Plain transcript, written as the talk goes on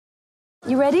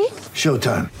You ready?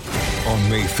 Showtime. On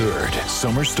May 3rd,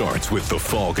 summer starts with The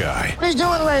Fall Guy. Let's do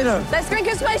it later. Let's drink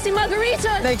a spicy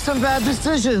margarita. Make some bad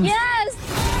decisions.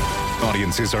 Yes!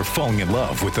 Audiences are falling in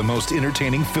love with the most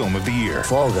entertaining film of the year.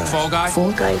 Fall Guy. Fall Guy?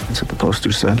 Fall guy. That's what the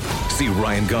poster said. See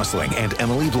Ryan Gosling and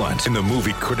Emily Blunt in the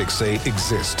movie critics say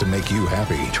exists to make you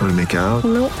happy. Trying to make it out?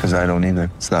 Nope. Because I don't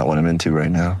either. It's not what I'm into right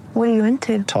now. What are you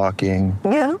into? Talking.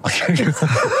 Yeah.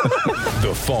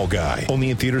 The Fall Guy.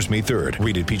 Only in theaters May 3rd.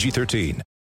 Rated PG-13.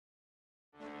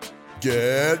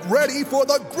 Get ready for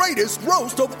the greatest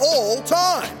roast of all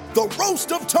time. The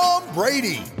Roast of Tom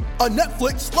Brady. A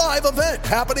Netflix live event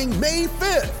happening May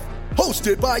 5th.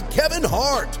 Hosted by Kevin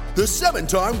Hart. The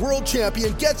 7-time world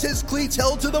champion gets his cleats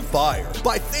held to the fire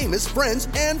by famous friends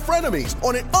and frenemies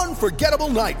on an unforgettable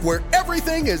night where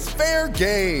everything is fair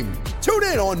game. Tune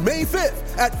in on May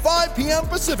 5th at 5 p.m.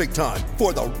 Pacific time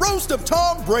for the Roast of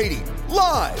Tom Brady.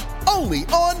 Live only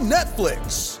on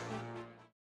Netflix.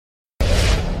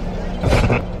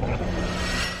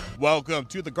 Welcome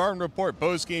to the Garden Report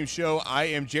post-game show. I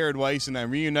am Jared Weiss, and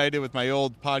I'm reunited with my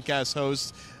old podcast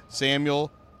host,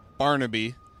 Samuel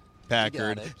Barnaby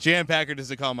Packard. Jan Packard is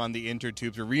to come on the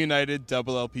Intertubes. We're reunited.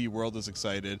 Double LP World is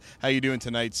excited. How you doing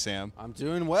tonight, Sam? I'm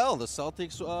doing well. The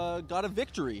Celtics got a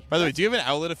victory. By the way, do you have an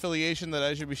outlet affiliation that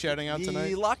I should be shouting out tonight?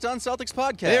 The Locked On Celtics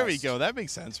podcast. There we go. That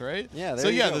makes sense, right? Yeah,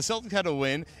 there you go. go. The Celtics had a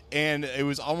win, and it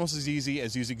was almost as easy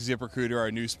as using ZipRecruiter,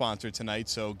 our new sponsor tonight.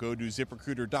 So go to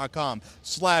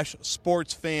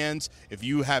ZipRecruiter.com/sportsfans. If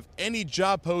you have any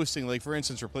job posting, like, for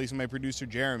instance, replacing my producer,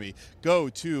 Jeremy, go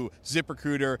to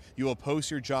ZipRecruiter. You will post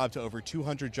your job to over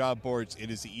 200 job boards.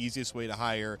 It is the easiest way to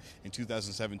hire in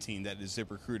 2017. That is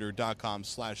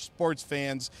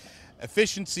ZipRecruiter.com/sportsfans.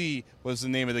 Efficiency was the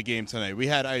name of the game tonight. We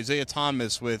had Isaiah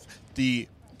Thomas with the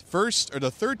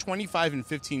third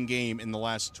 25-15 game in the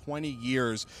last 20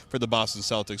 years for the Boston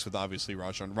Celtics, with obviously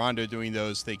Rajon Rondo doing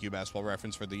those. Thank you, Basketball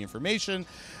Reference, for the information.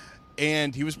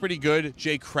 And he was pretty good.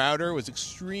 Jay Crowder was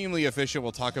extremely efficient.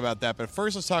 We'll talk about that. But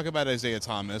first, let's talk about Isaiah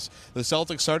Thomas. The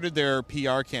Celtics started their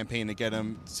PR campaign to get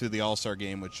him to the All-Star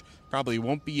game, which probably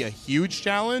won't be a huge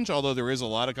challenge, although there is a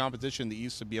lot of competition that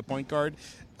used to be a point guard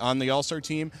on the All-Star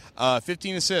team.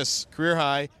 15 assists, career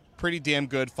high. Pretty damn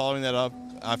good, following that up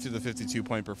after the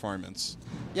 52-point performance.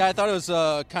 Yeah, I thought it was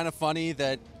kind of funny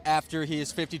that after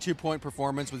his 52-point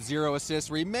performance with 0 assists,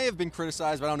 where he may have been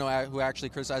criticized, but I don't know who actually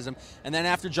criticized him, and then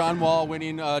after John Wall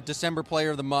winning December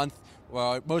Player of the Month,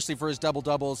 mostly for his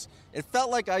double-doubles, it felt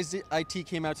like IT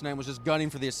came out tonight and was just gunning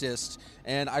for the assist.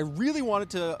 And I really wanted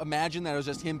to imagine that it was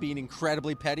just him being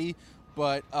incredibly petty,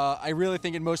 but I really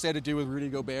think it mostly had to do with Rudy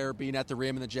Gobert being at the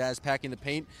rim and the Jazz packing the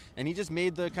paint, and he just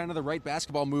made the right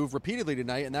basketball move repeatedly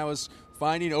tonight, and that was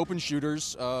finding open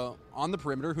shooters on the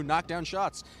perimeter who knocked down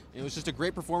shots. It was just a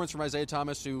great performance from Isaiah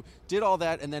Thomas, who did all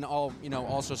that and then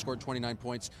also scored 29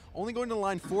 points, only going to the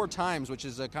line 4 times, which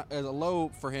is a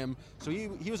low for him. So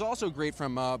he was also great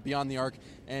from beyond the arc,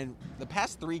 and the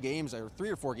past 3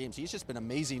 or 4 games, he's just been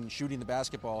amazing shooting the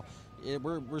basketball.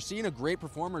 We're seeing a great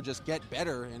performer just get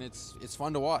better, and it's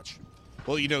fun to watch.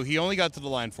 Well, he only got to the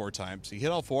line 4 times. He hit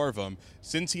all 4 of them.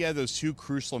 Since he had those 2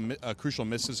 crucial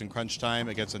misses in crunch time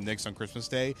against the Knicks on Christmas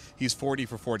Day, he's 40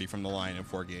 for 40 from the line in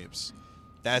 4 games.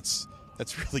 That's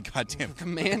really goddamn. The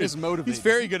man is motivated. He's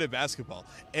very good at basketball.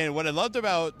 And what I loved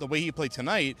about the way he played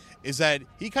tonight is that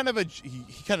he kind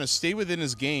of stayed within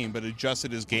his game, but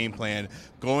adjusted his game plan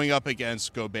going up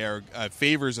against Gobert.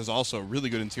 Favors is also a really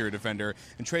good interior defender,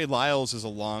 and Trey Lyles is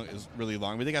really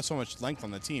long. But they got so much length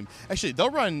on the team. Actually, they'll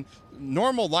run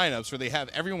normal lineups where they have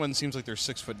everyone seems like they're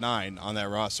 6'9" on that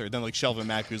roster. Then like Shelvin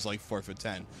Mack, who's like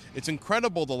 4'10". It's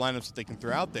incredible the lineups that they can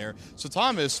throw out there. So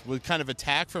Thomas would kind of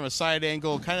attack from a side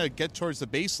angle, kind of get towards the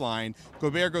baseline.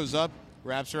 Gobert goes up,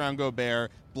 wraps around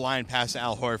Gobert, blind pass to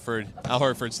Al Horford. Al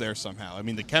Horford's there somehow. I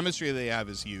mean, the chemistry they have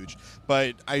is huge.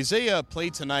 But Isaiah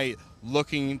played tonight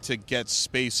looking to get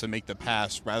space to make the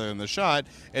pass rather than the shot.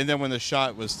 And then when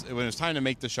it was time to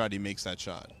make the shot, he makes that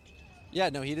shot. Yeah,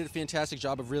 no, he did a fantastic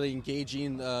job of really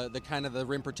engaging the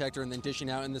rim protector and then dishing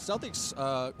out. And the Celtics,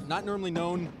 not normally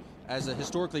known as a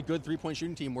historically good three-point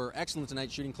shooting team, were excellent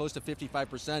tonight, shooting close to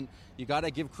 55%. You got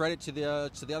to give credit to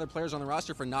the other players on the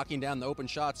roster for knocking down the open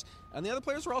shots. And the other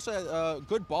players were also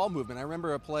good ball movement. I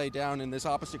remember a play down in this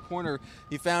opposite corner.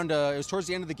 He found, it was towards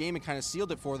the end of the game, and kind of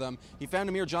sealed it for them. He found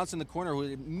Amir Johnson in the corner, who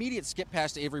immediate skip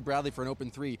pass to Avery Bradley for an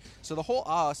open 3. So the whole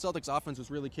Celtics offense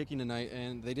was really kicking tonight,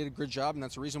 and they did a good job, and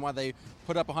that's the reason why they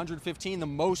put up 115, the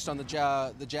most on the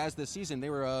Jazz this season. They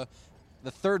were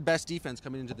the third best defense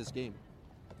coming into this game.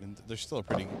 And they're still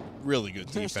a really good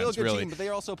defense. They're still a good really. team, but they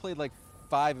also played like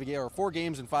 4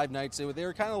 games in 5 nights. They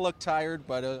were kind of looked tired,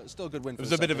 but still a good win. It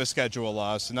was a bit of a schedule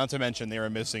loss, and not to mention they were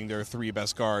missing their 3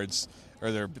 best guards,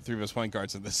 or their 3 best point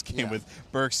guards in this game, with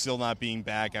Burks still not being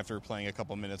back after playing a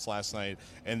couple minutes last night,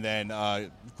 and then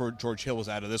George Hill was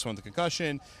out of this one with the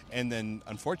concussion, and then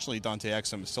unfortunately Dante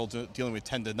Exum is still dealing with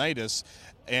tendonitis.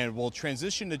 And we'll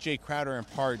transition to Jay Crowder in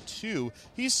part 2.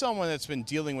 He's someone that's been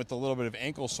dealing with a little bit of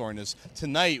ankle soreness.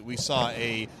 Tonight we saw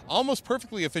a almost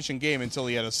perfectly efficient game until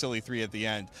he had a silly 3 at the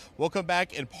end. We'll come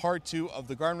back in part 2 of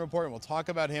the Garden Report, and we'll talk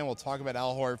about him. We'll talk about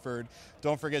Al Horford.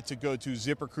 Don't forget to go to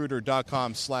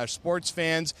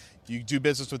ZipRecruiter.com/sportsfans. You do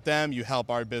business with them, you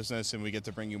help our business, and we get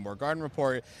to bring you more Garden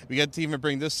Report. We get to even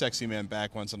bring this sexy man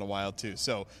back once in a while, too.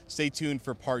 So stay tuned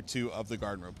for part 2 of the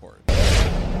Garden Report.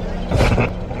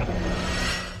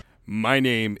 My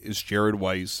name is Jared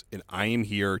Weiss, and I am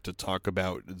here to talk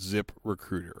about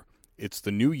ZipRecruiter. It's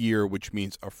the new year, which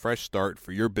means a fresh start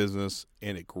for your business,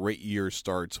 and a great year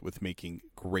starts with making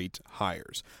great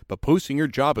hires. But posting your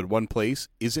job at one place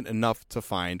isn't enough to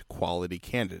find quality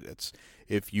candidates.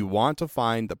 If you want to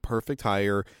find the perfect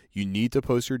hire, you need to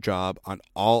post your job on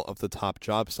all of the top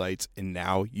job sites, and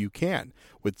now you can.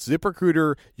 With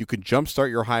ZipRecruiter, you can jumpstart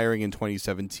your hiring in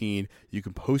 2017. You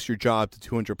can post your job to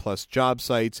 200-plus job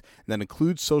sites, and that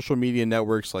includes social media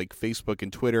networks like Facebook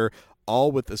and Twitter,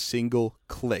 all with a single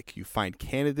click. You find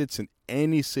candidates in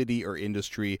any city or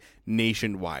industry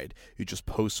nationwide. You just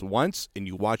post once, and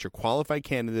you watch your qualified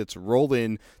candidates roll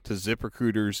in to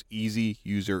ZipRecruiter's easy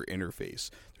user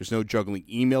interface. There's no juggling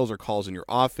emails or calls in your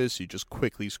office. You just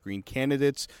quickly screen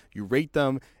candidates, you rate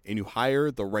them, and you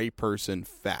hire the right person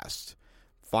fast.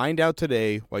 Find out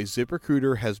today why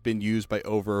ZipRecruiter has been used by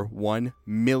over 1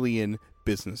 million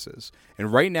businesses.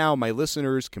 And right now, my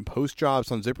listeners can post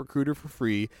jobs on ZipRecruiter for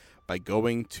free by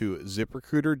going to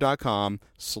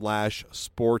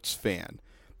ZipRecruiter.com/sportsfan.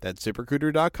 That's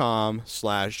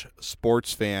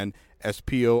ZipRecruiter.com/sportsfan,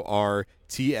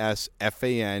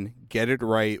 SPORTSFAN. Get it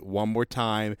right one more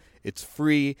time. It's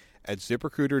free at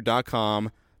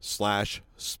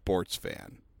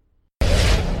ZipRecruiter.com/sportsfan.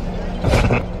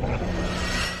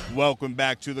 Welcome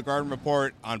back to the Garden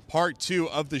Report on part 2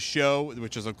 of the show,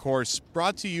 which is, of course,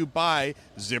 brought to you by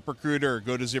ZipRecruiter.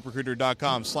 Go to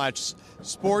ZipRecruiter.com/sportsfan,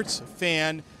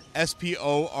 SPORTSFAN.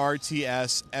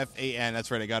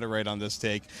 That's right, I got it right on this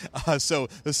take. So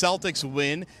the Celtics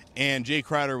win, and Jay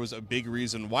Crowder was a big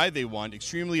reason why they won.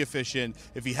 Extremely efficient.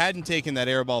 If he hadn't taken that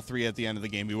airball 3 at the end of the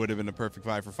game, he would have been a perfect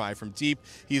 5 for 5 from deep.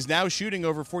 He's now shooting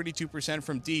over 42%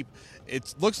 from deep.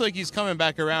 It looks like he's coming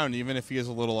back around, even if he is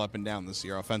a little up and down this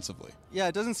year offensively. Yeah,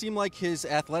 it doesn't seem like his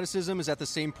athleticism is at the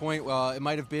same point. It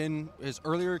might have been his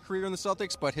earlier career in the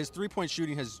Celtics, but his three-point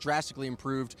shooting has drastically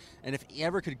improved. And if he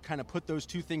ever could kind of put those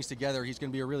two things together, he's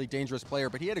going to be a really dangerous player.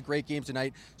 But he had a great game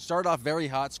tonight. Started off very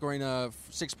hot, scoring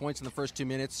 6 points in the first 2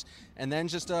 minutes, and then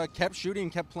just kept shooting,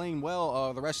 kept playing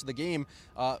well the rest of the game.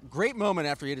 Great moment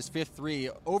after he hit his 5th 3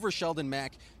 over Sheldon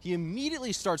Mack. He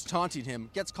immediately starts taunting him,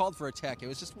 gets called for a tech. It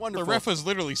was just wonderful. The ref was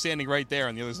literally standing right there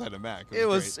on the other side of Mack. It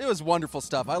was wonderful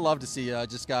stuff. I love to see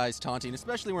just guys taunting,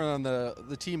 especially when on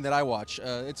the team that I watch.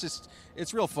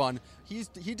 It's real fun.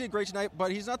 He did great tonight,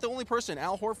 but he's not the only person.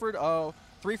 Al Horford,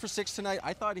 3 for 6 tonight.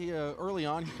 I thought he early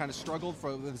on he kind of struggled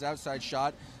with his outside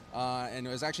shot, and it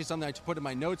was actually something I put in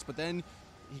my notes. But then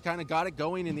he kind of got it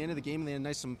going in the end of the game, and they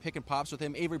had some pick and pops with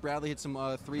him. Avery Bradley hit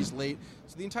some threes late.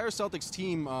 So the entire Celtics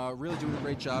team really doing a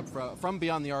great job from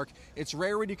beyond the arc. It's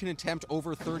rare when you can attempt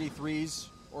over 30 threes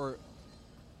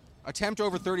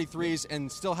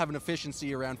and still have an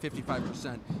efficiency around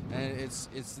 55%. And it's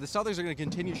the Celtics are going to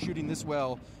continue shooting this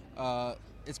well.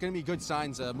 It's going to be good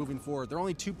signs moving forward. They're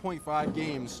only 2.5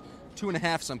 games,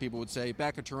 2.5 some people would say,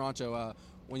 back at Toronto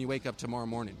when you wake up tomorrow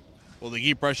morning. Well, they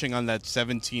keep rushing on that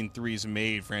 17 threes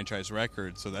made franchise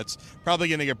record, so that's probably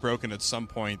going to get broken at some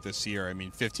point this year. I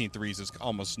mean, 15 threes is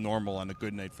almost normal on a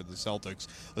good night for the Celtics.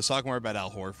 Let's talk more about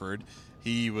Al Horford.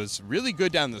 He was really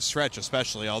good down the stretch,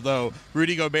 especially, although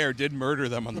Rudy Gobert did murder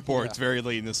them on the boards very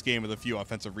late in this game with a few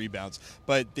offensive rebounds.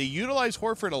 But they utilized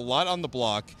Horford a lot on the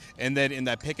block, and then in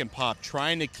that pick and pop,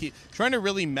 trying to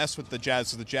really mess with the Jazz,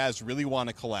 so the Jazz really want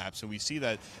to collapse. And we see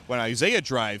that when Isaiah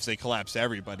drives, they collapse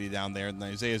everybody down there, and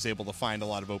Isaiah is able to find a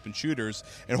lot of open shooters.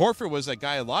 And Horford was that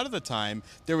guy a lot of the time.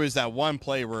 There was that one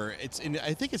play where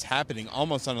I think it's happening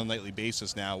almost on a nightly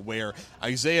basis now, where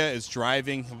Isaiah is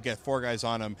driving, he'll get 4 guys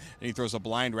on him, and he throws a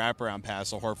blind wraparound pass,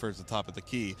 so Horford's at the top of the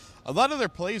key. A lot of their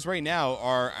plays right now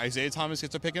are Isaiah Thomas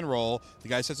gets a pick and roll, the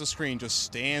guy sets a screen, just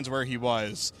stands where he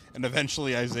was, and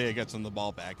eventually Isaiah gets him the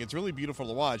ball back. It's really beautiful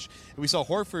to watch. And we saw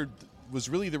Horford was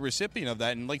really the recipient of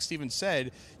that, and like Steven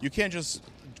said, you can't just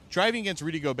driving against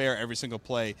Rudy Gobert every single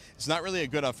play is not really a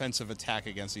good offensive attack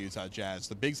against the Utah Jazz.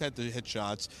 The bigs had to hit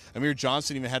shots. Amir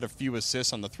Johnson even had a few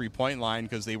assists on the three-point line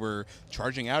because they were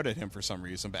charging out at him for some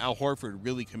reason. But Al Horford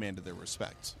really commanded their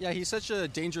respect. Yeah, he's such a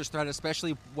dangerous threat,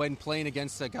 especially when playing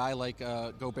against a guy like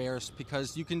Gobert,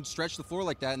 because you can stretch the floor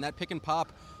like that, and that pick and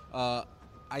pop.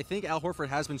 I think Al Horford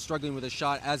has been struggling with his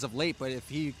shot as of late, but if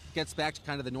he gets back to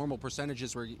kind of the normal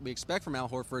percentages where we expect from Al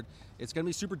Horford, it's going to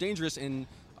be super dangerous, and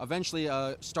eventually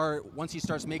once he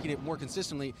starts making it more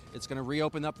consistently, it's going to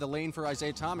reopen up the lane for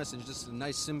Isaiah Thomas, and just a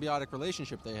nice symbiotic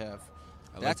relationship they have.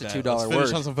 That's like a $2 Let's word.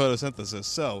 finish on some photosynthesis.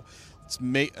 So let's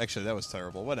make. Actually, that was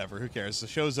terrible. Whatever. Who cares? The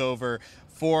show's over.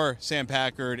 For Sam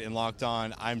Packard and Locked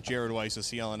On, I'm Jared Weiss of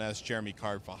CLNS. Jeremy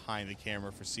Card behind the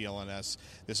camera for CLNS.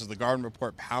 This is the Garden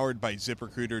Report powered by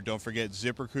ZipRecruiter. Don't forget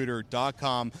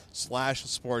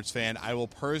ZipRecruiter.com/sportsfan. I will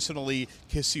personally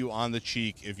kiss you on the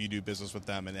cheek if you do business with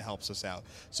them, and it helps us out.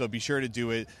 So be sure to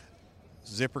do it.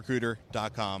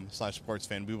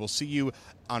 ZipRecruiter.com/sportsfan. We will see you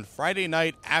on Friday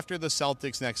night after the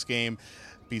Celtics next game.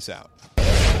 Peace out.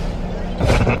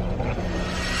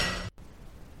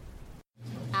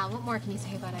 Al, what more can you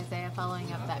say about Isaiah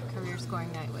following up that career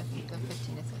scoring night with the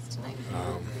 15 assists tonight?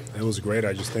 It was great.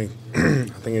 I just think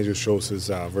it just shows his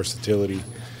versatility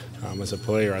as a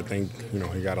player. I think he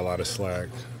got a lot of slack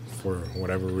for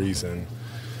whatever reason.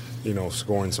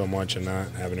 Scoring so much and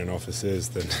not having enough assists.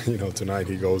 Then tonight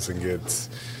he goes and gets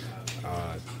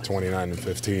 29 and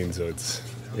 15. So it's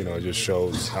it just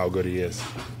shows how good he is.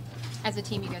 As a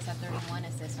team, you guys have 31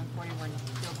 assists on 41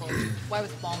 field goals. Why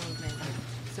was ball movement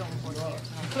so important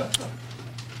here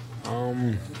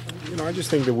tonight? I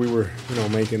just think that we were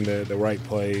making the right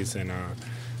plays, and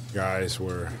guys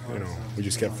were we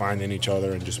just kept finding each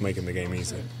other and just making the game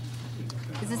easy.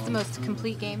 Is this the most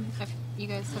complete game you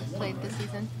guys have played this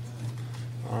season?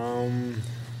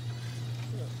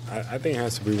 I think it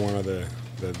has to be one of the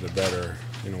better,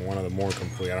 one of the more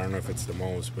complete. I don't know if it's the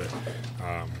most, but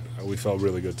we felt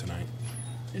really good tonight.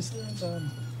 Is that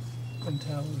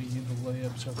mentality, the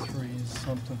layups or threes,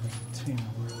 something that the team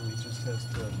really just has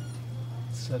to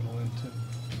settle into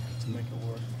to make it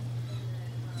work?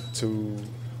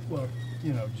 Well,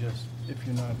 just if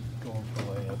you're not going for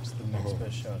layups, the next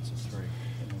best shot's a three.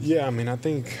 Yeah, I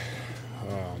think,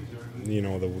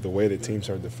 the way that teams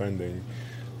are defending,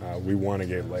 we want to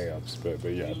get layups. But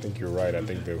yeah, I think you're right. I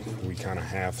think that we kind of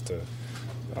have to,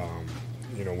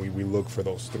 we look for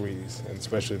those threes, and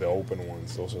especially the open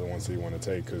ones. Those are the ones that you want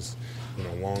to take because,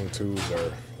 long twos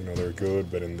are, they're good.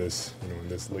 But in this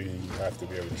league, you have to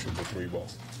be able to shoot the three ball.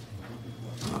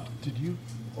 Did you,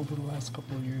 over the last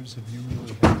couple of years, have you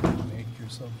really had to make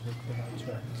yourself look for that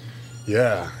shot?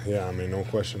 Yeah. No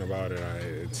question about it.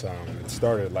 It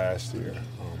started last year.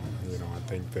 I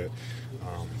think that,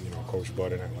 Coach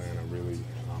Bud in Atlanta really,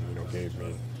 gave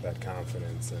me that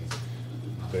confidence and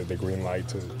the green light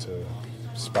to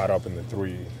spot up in the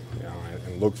three,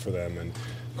 and look for them. And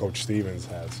Coach Stevens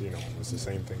has, it's the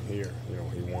same thing here.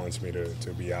 He wants me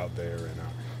to be out there and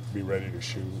be ready to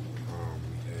shoot,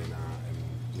 and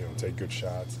take good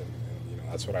shots, and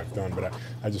that's what I've done. But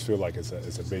I just feel like it's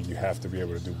a big. You have to be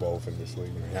able to do both in this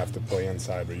league. You have to play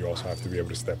inside, but you also have to be able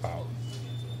to step out.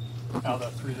 Al,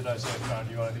 that three that Isaiah found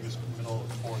you, I think it was middle of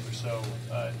the fourth or so.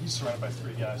 He's surrounded by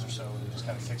three guys or so, and he just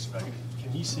kind of kicks it back.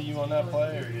 Can he see you on that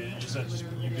play, or is that just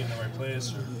you being in the right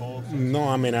place, or both?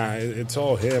 No, it's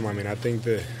all him. I think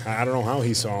that I don't know how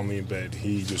he saw me, but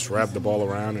he just wrapped the ball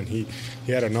around, and he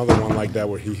had another one like that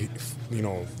where he,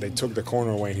 they took the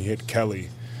corner away and he hit Kelly.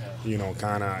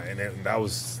 That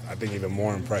was, I think, even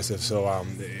more impressive. So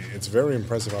it's very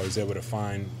impressive how he's able to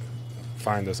find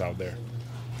us out there.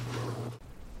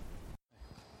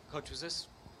 Coach, was this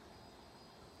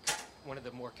one of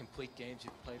the more complete games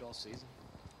you've played all season?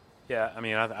 Yeah,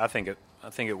 I think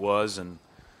it was, and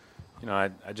I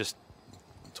just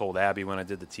told Abby when I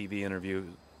did the TV interview,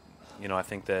 I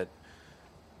think that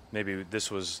maybe this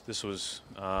was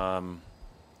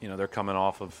they're coming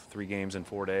off of 3 games in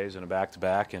 4 days and a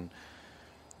back-to-back, and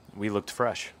we looked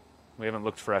fresh. We haven't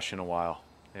looked fresh in a while,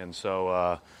 and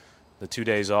so the 2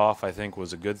 days off I think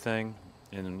was a good thing,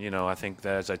 and I think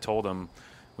that as I told them,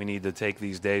 we need to take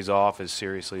these days off as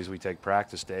seriously as we take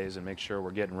practice days and make sure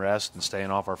we're getting rest and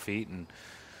staying off our feet, and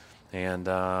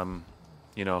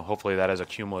hopefully that has a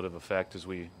cumulative effect as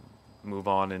we move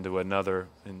on into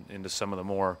into some of the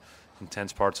more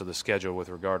intense parts of the schedule with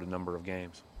regard to number of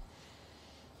games.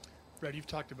 Brad, you've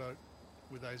talked about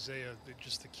with Isaiah that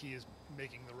just the key is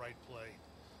making the right play.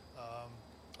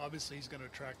 Obviously, he's going to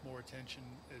attract more attention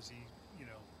as he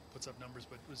puts up numbers,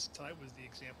 but tonight was the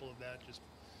example of that, just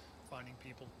finding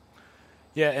people.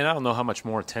 Yeah, and I don't know how much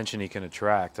more attention he can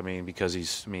attract. I mean, because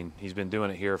he's been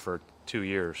doing it here for 2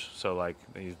 years. So like,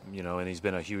 and he's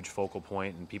been a huge focal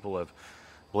point, and people have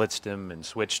blitzed him and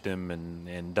switched him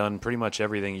and done pretty much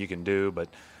everything you can do. But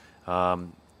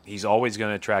he's always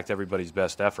going to attract everybody's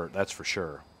best effort. That's for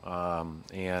sure.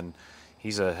 And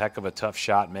he's a heck of a tough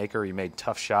shot maker. He made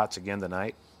tough shots again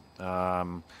tonight. I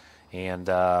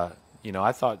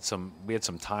thought we had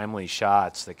some timely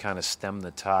shots that kind of stemmed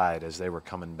the tide as they were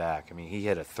coming back. I mean, he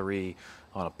hit a 3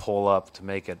 on a pull-up to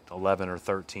make it 11 or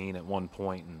 13 at one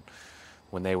point, and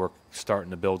when they were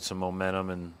starting to build some momentum,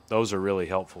 and those are really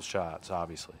helpful shots,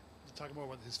 obviously. Let's talk more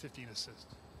about his 15 assists.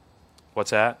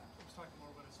 What's that? Let's talk more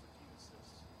about his 15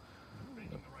 assists.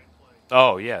 Making the right play.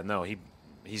 Oh, yeah, no,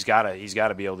 he's got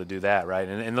to be able to do that, right?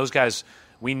 And those guys,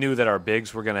 we knew that our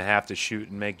bigs were going to have to shoot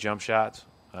and make jump shots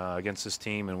against this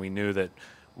team, and we knew that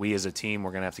we as a team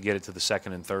were going to have to get it to the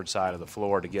second and third side of the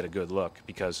floor to get a good look,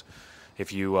 because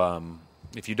if you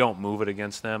don't move it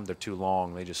against them, they're too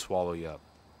long. They just swallow you up.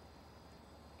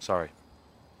 Sorry,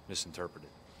 misinterpreted.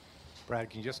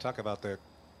 Brad, can you just talk about the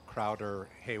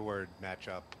Crowder-Hayward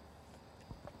matchup?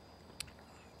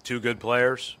 Two good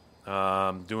players,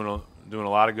 doing a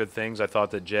lot of good things. I thought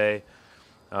that Jay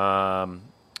did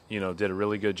a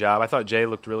really good job. I thought Jay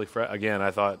looked really fresh. Again,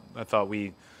 I thought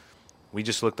we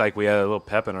just looked like we had a little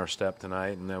pep in our step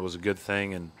tonight, and that was a good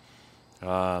thing. And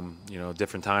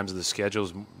different times of the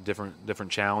schedules, different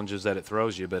challenges that it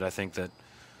throws you. But I think that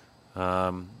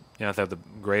I thought the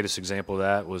greatest example of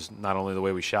that was not only the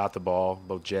way we shot the ball,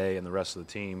 both Jay and the rest of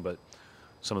the team, but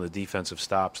some of the defensive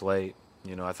stops late.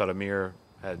 I thought Amir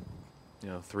had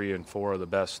 3 and 4 of the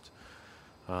best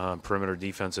perimeter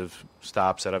defensive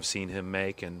stops that I've seen him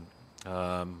make, and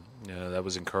that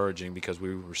was encouraging because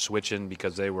we were switching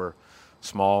because they were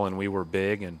small and we were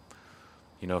big, and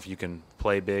if you can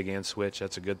play big and switch,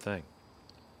 that's a good thing.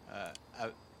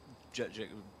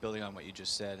 Building on what you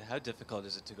just said, how difficult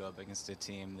is it to go up against a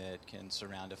team that can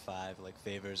surround a 5 like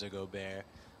Favors or Gobert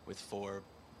with 4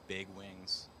 big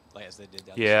wings, like as they did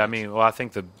down the stretch? I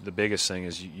think the biggest thing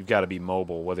is you've got to be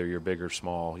mobile, whether you're big or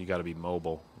small. You got to be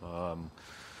mobile.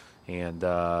 And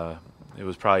it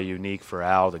was probably unique for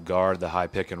Al to guard the high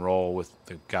pick and roll with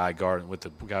the guy guarding with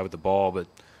the guy with the ball. But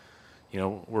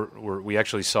we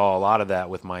actually saw a lot of that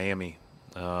with Miami,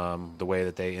 the way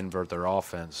that they invert their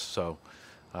offense. So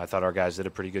I thought our guys did a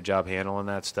pretty good job handling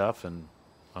that stuff. And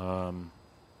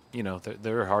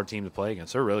they're a hard team to play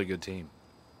against. They're a really good team.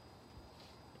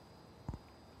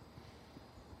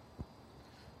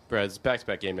 Brad, it's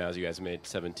back-to-back game now as you guys made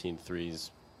 17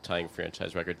 threes, tying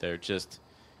franchise record there. Just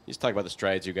talk about the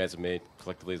strides you guys have made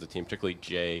collectively as a team, particularly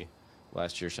Jay.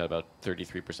 Last year shot about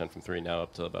 33% from 3, now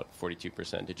up to about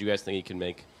 42%. Did you guys think he can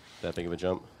make that big of a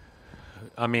jump?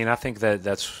 I think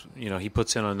that's he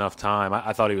puts in enough time.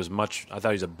 I thought he was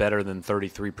a better than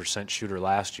 33% shooter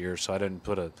last year, so I didn't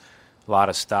put a lot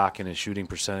of stock in his shooting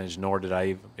percentage, nor did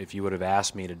I. If you would have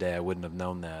asked me today, I wouldn't have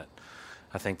known that.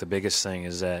 I think the biggest thing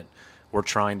is that we're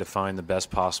trying to find the best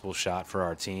possible shot for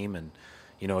our team, and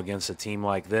against a team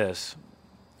like this,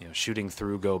 shooting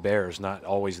through Gobert is not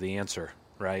always the answer,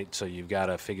 right? So you've got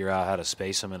to figure out how to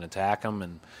space them and attack them,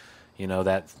 and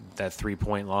that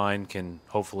 3-point line can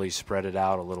hopefully spread it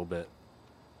out a little bit.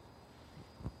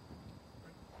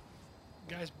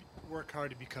 Guys work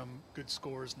hard to become good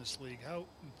scorers in this league. How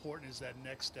important is that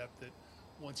next step that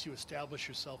once you establish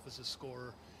yourself as a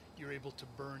scorer, you're able to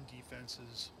burn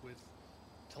defenses with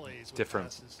plays, with different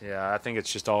passes? Yeah, I think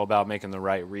it's just all about making the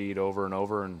right read over and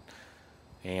over, and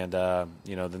then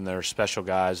there are special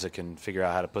guys that can figure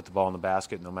out how to put the ball in the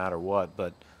basket no matter what.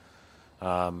 But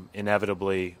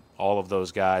inevitably, all of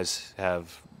those guys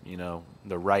have,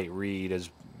 the right read has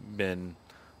been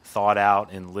thought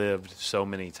out and lived so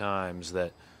many times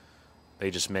that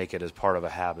they just make it as part of a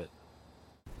habit.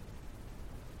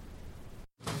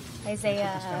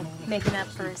 Isaiah making up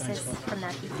for assists from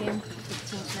that big game,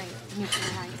 15 tonight, mutual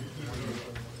high.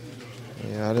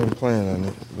 Yeah, I didn't plan on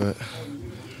it, but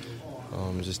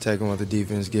just taking what the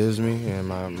defense gives me, and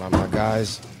my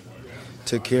guys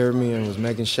took care of me and was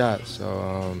making shots.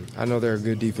 So I know they're a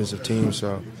good defensive team,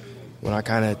 so when I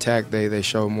kind of attacked, they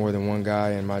showed more than one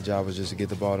guy, and my job was just to get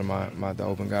the ball to the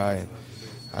open guy,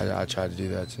 and I tried to do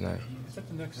that tonight. Is that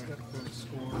the next step for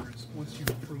scorers? Once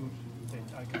you've proved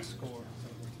that I can score,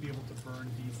 to be able to burn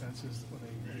defenses when they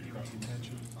give you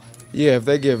attention? Yeah, if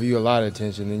they give you a lot of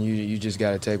attention, then you just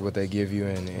got to take what they give you,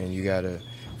 and you got to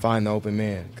find the open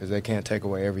man, because they can't take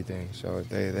away everything. So if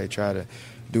they try to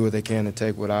do what they can to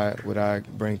take what I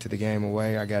bring to the game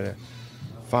away, I got to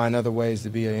find other ways to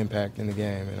be an impact in the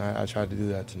game, and I tried to do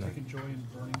that tonight. Do you enjoy in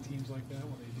burning teams like that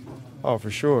when they do that? Oh, for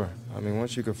sure.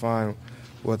 Once you can find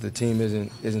what the team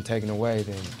isn't taking away,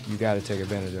 then you got to take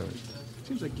advantage of it.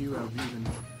 Seems like you have even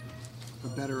a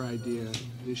better idea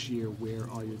this year where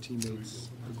all your teammates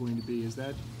are going to be. Is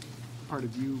that part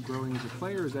of you growing as a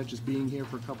player, or is that just being here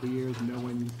for a couple of years,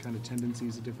 knowing kind of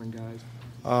tendencies of different guys?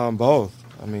 Both.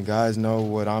 I mean, guys know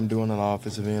what I'm doing on the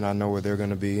offensive end. I know where they're going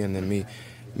to be, and then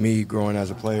me growing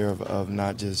as a player of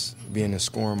not just being in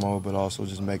scoring mode, but also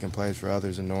just making plays for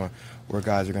others and knowing where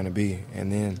guys are going to be.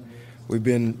 And then we've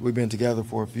been together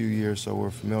for a few years, so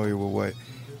we're familiar with what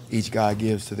each guy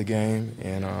gives to the game,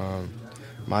 and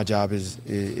my job is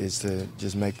to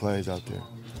just make plays out there.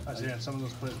 Isaiah, some of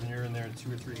those plays when you're in there and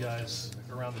 2 or 3 guys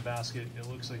around the basket, it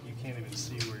looks like you can't even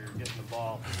see where you're getting the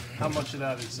ball. How much of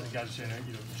that is, guys saying,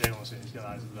 Jalen was saying he's got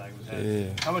eyes in the back of his head.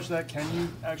 Yeah. How much of that can you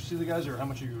actually see the guys, or how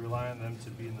much are you rely on them to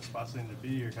be in the spots they need to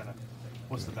be, or kind of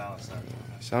what's the balance there?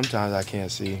 Sometimes I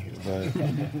can't see, but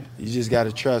you just got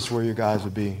to trust where your guys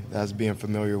will be. That's being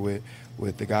familiar with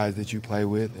the guys that you play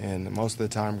with, and most of the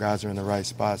time guys are in the right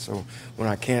spot. So when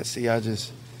I can't see, I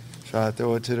just try to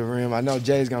throw it to the rim. I know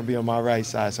Jay's going to be on my right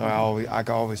side, so I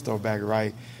can always throw back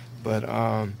right. But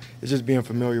it's just being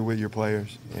familiar with your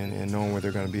players and knowing where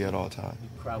they're going to be at all times.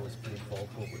 The crowd was pretty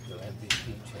vocal with their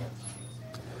MVP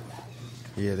chants.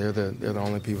 Yeah, they're the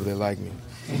only people that like me.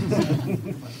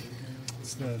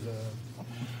 It's not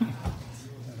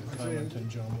comment on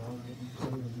John Wall.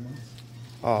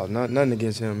 Oh, nothing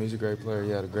against him. He's a great player.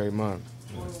 He had a great month.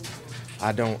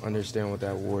 I don't understand what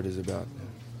that award is about.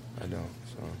 I don't.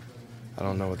 So I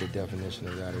don't know what the definition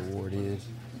of that award is.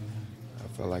 I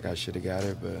felt like I should have got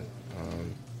it, but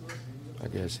I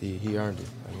guess he earned it.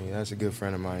 I mean, that's a good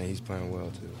friend of mine. He's playing well,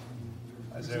 too.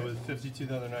 Isaiah, with 52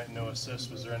 the other night, no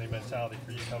assists, was there any mentality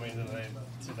for you coming into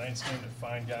tonight's game to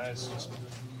find guys?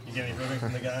 You get any ribbing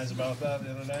from the guys about that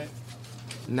the other night?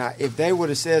 Now, if they would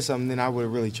have said something, then I would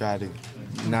have really tried to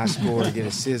not score or get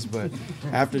assists. But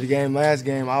after the game, last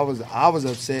game, I was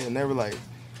upset, and they were like,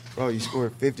 bro, you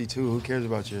scored 52. Who cares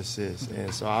about your assists?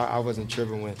 And so I wasn't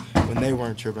tripping when they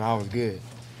weren't tripping. I was good.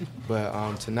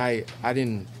 But tonight, I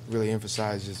didn't really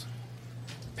emphasize just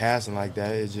passing like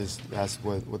that. It's just that's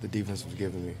what the defense was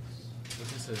giving me.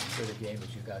 Was this as good a game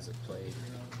as you guys have played?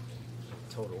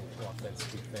 Total offense,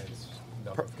 defense,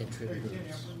 number of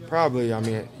contributors? Probably. I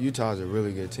mean, Utah's a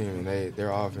really good team, and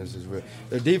their offense is real.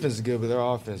 Their defense is good, but their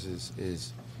offense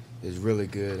is really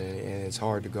good, and it's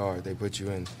hard to guard. They put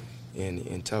you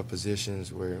in tough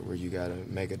positions where you got to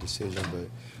make a decision. But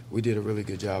we did a really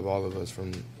good job, all of us,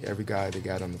 from every guy that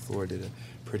got on the floor did a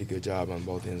pretty good job on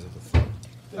both ends of the floor.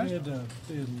 They had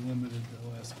limited the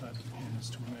last 5 games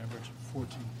to an average of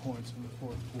 14 points in the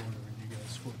fourth quarter, and you guys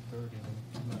scored 30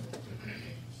 tonight.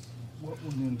 What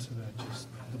went into that, just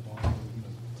the ball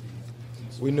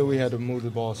movement? We knew we had to move the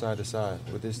ball side to side.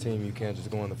 With this team, you can't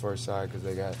just go on the first side because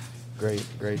they got great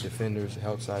defenders,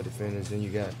 help side defenders. Then you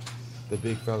got the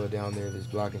big fella down there that's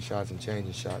blocking shots and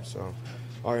changing shots. So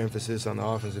our emphasis on the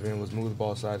offensive end was move the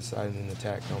ball side to side and then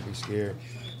attack. Don't be scared.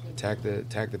 Attack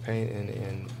the paint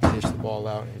and dish the ball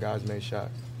out, and guys made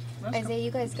shots. Isaiah, you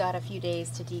guys got a few days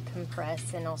to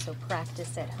decompress and also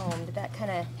practice at home. Did that kind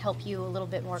of help you a little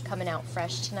bit more coming out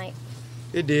fresh tonight?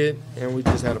 It did, and we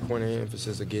just had a point of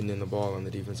emphasis of getting in the ball on the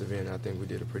defensive end. I think we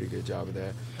did a pretty good job of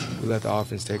that. We let the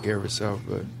offense take care of itself,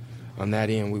 but on that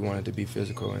end, we wanted to be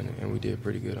physical, and we did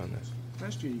pretty good on that.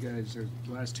 Last year,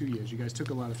 the last 2 years, you guys took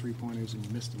a lot of three-pointers and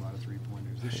you missed a lot of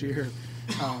three-pointers. This year,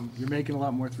 you're making a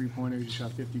lot more three-pointers. You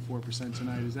shot 54%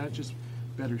 tonight. Is that just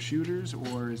better shooters,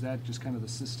 or is that just kind of the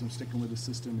system, sticking with the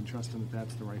system and trusting that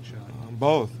that's the right shot?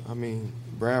 Both. I mean,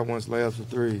 Brad wants layups or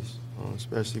threes,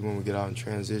 especially when we get out in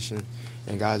transition,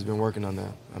 and guys have been working on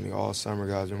that. I mean, all summer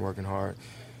guys have been working hard,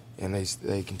 and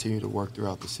they continue to work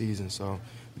throughout the season. So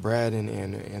Brad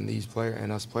and these players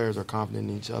and us players are confident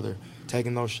in each other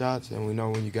taking those shots, and we know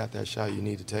when you got that shot, you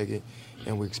need to take it,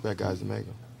 and we expect guys to make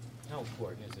them. How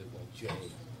important is it when Jay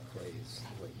plays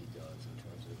the way he does in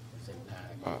terms of his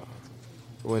impact?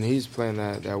 When he's playing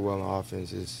that well on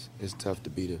offense, it's tough to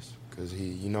beat us because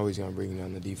he's going to bring you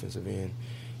on the defensive end,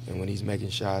 and when he's making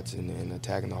shots and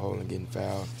attacking the hole and getting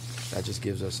fouled, that just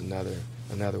gives us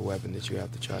another weapon that you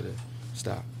have to try to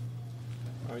stop.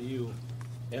 Are you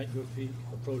at your peak,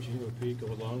 approaching your peak,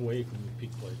 or a long way from your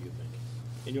peak play, do you think,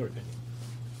 in your opinion?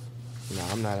 No,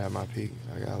 I'm not at my peak.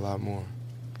 I got a lot more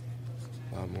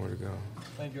to go.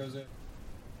 Thank you, Jose.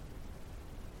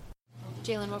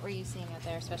 Jalen, what were you seeing out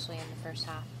there, especially in the first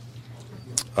half?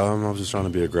 I was just trying to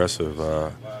be aggressive,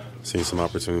 seeing some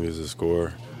opportunities to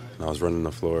score, and I was running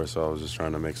the floor, so I was just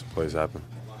trying to make some plays happen.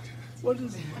 What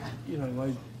is,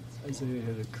 like Isaiah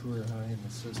had a career high in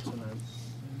assists tonight.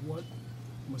 What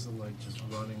was it like just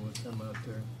running with him out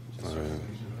there?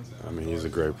 I mean, he's a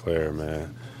great player,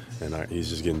 man, and he's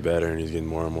just getting better, and he's getting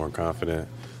more and more confident.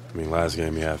 I mean, last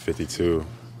game he had 52.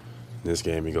 This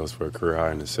game he goes for a career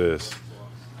high in assists.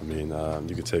 I mean,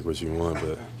 you can take what you want,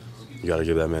 but you got to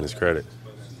give that man his credit.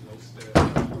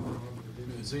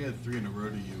 So he had 3 in a row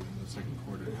to you in the second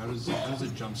quarter. How does it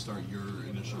jumpstart your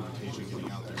initial rotation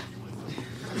getting out there when you're with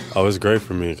him? Oh, it's great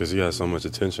for me because he has so much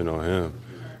attention on him.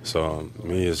 So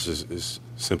me, it's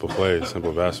simple play,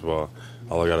 simple basketball.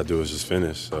 All I got to do is just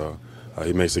finish. So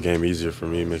he makes the game easier for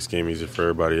me, makes the game easier for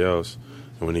everybody else.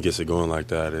 And when he gets it going like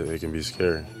that, it can be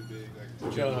scary.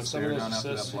 Joe, on some of those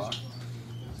assists,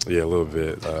 yeah, a little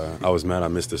bit. I was mad I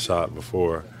missed the shot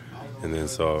before, and then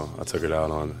so I took it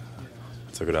out on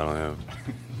him.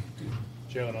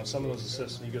 Joe, and on some of those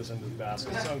assists, when he goes into the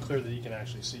basket, it's unclear that he can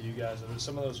actually see you guys. Are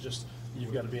some of those just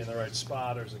you've got to be in the right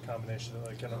spot, or is it a combination of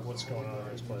like kind of what's going on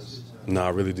in his place? No, I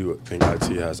really do think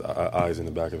IT has eyes in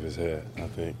the back of his head. I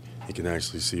think he can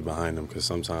actually see behind him because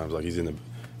sometimes like he's in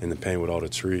the paint with all the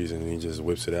trees and he just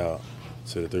whips it out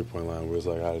to the three-point line where it's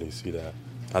like, how did he see that?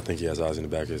 I think he has eyes in the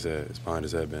back of his head. It's behind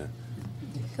his headband.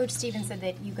 Coach Stevens said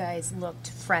that you guys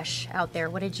looked fresh out there.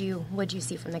 What did you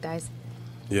see from the guys?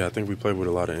 Yeah, I think we played with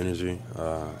a lot of energy.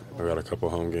 We got a couple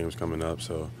home games coming up,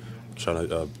 so trying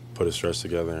to put a stretch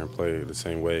together and play the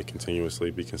same way continuously,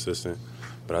 be consistent.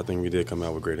 But I think we did come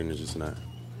out with great energy tonight.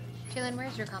 Jalen,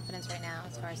 where's your confidence right now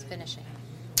as far as finishing?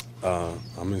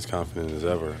 I'm as confident as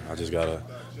ever. I just got to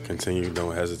continue,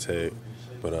 don't hesitate.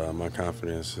 But my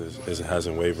confidence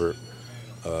hasn't wavered.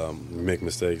 We make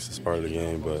mistakes, it's part of the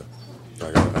game, but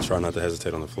I try not to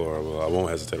hesitate on the floor. Well, I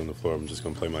won't hesitate on the floor. I'm just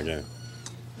going to play my game.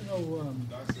 You know,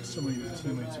 some of your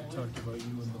teammates have talked about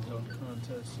you in the dunk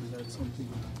contest. Is that something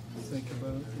you think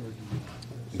about?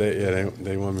 Or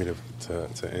They want me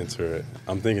to enter it.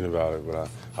 I'm thinking about it, but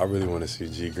I really want to see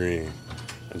G. Green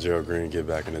and Gerald Green get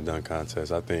back in the dunk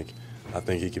contest. I think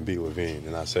he can beat Levine,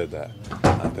 and I said that.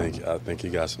 I think he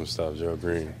got some stuff. Gerald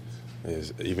Green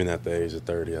is, even at the age of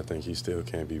 30, I think he still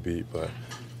can't be beat. But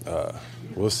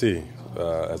we'll see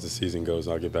as the season goes.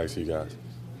 I'll get back to you guys.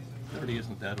 30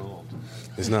 isn't that old.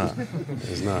 It's not.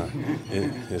 It's not.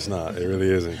 It's not. It really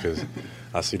isn't because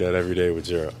I see that every day with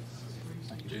Gerald.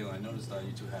 Jalen, I noticed that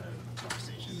you two had a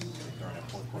conversation during a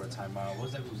fourth quarter timeout. What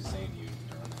was that he was saying to you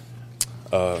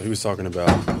during that? He was talking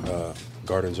about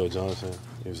guarding Joe Johnson.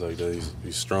 He was like,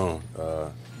 he's strong.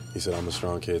 He said, I'm a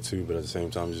strong kid too, but at the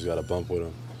same time, you just got to bump with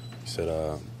him. He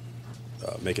said,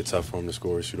 make it tough for him to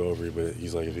score, shoot over you. But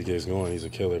he's like, if he gets going, he's a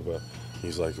killer. But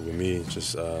he's like, with me,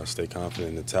 just stay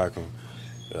confident and attack him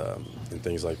and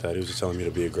things like that. He was just telling me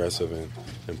to be aggressive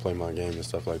and play my game and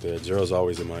stuff like that. Gerald's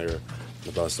always in my ear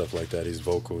about stuff like that. He's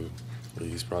vocal.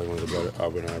 He's probably one of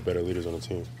our better leaders on the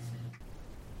team.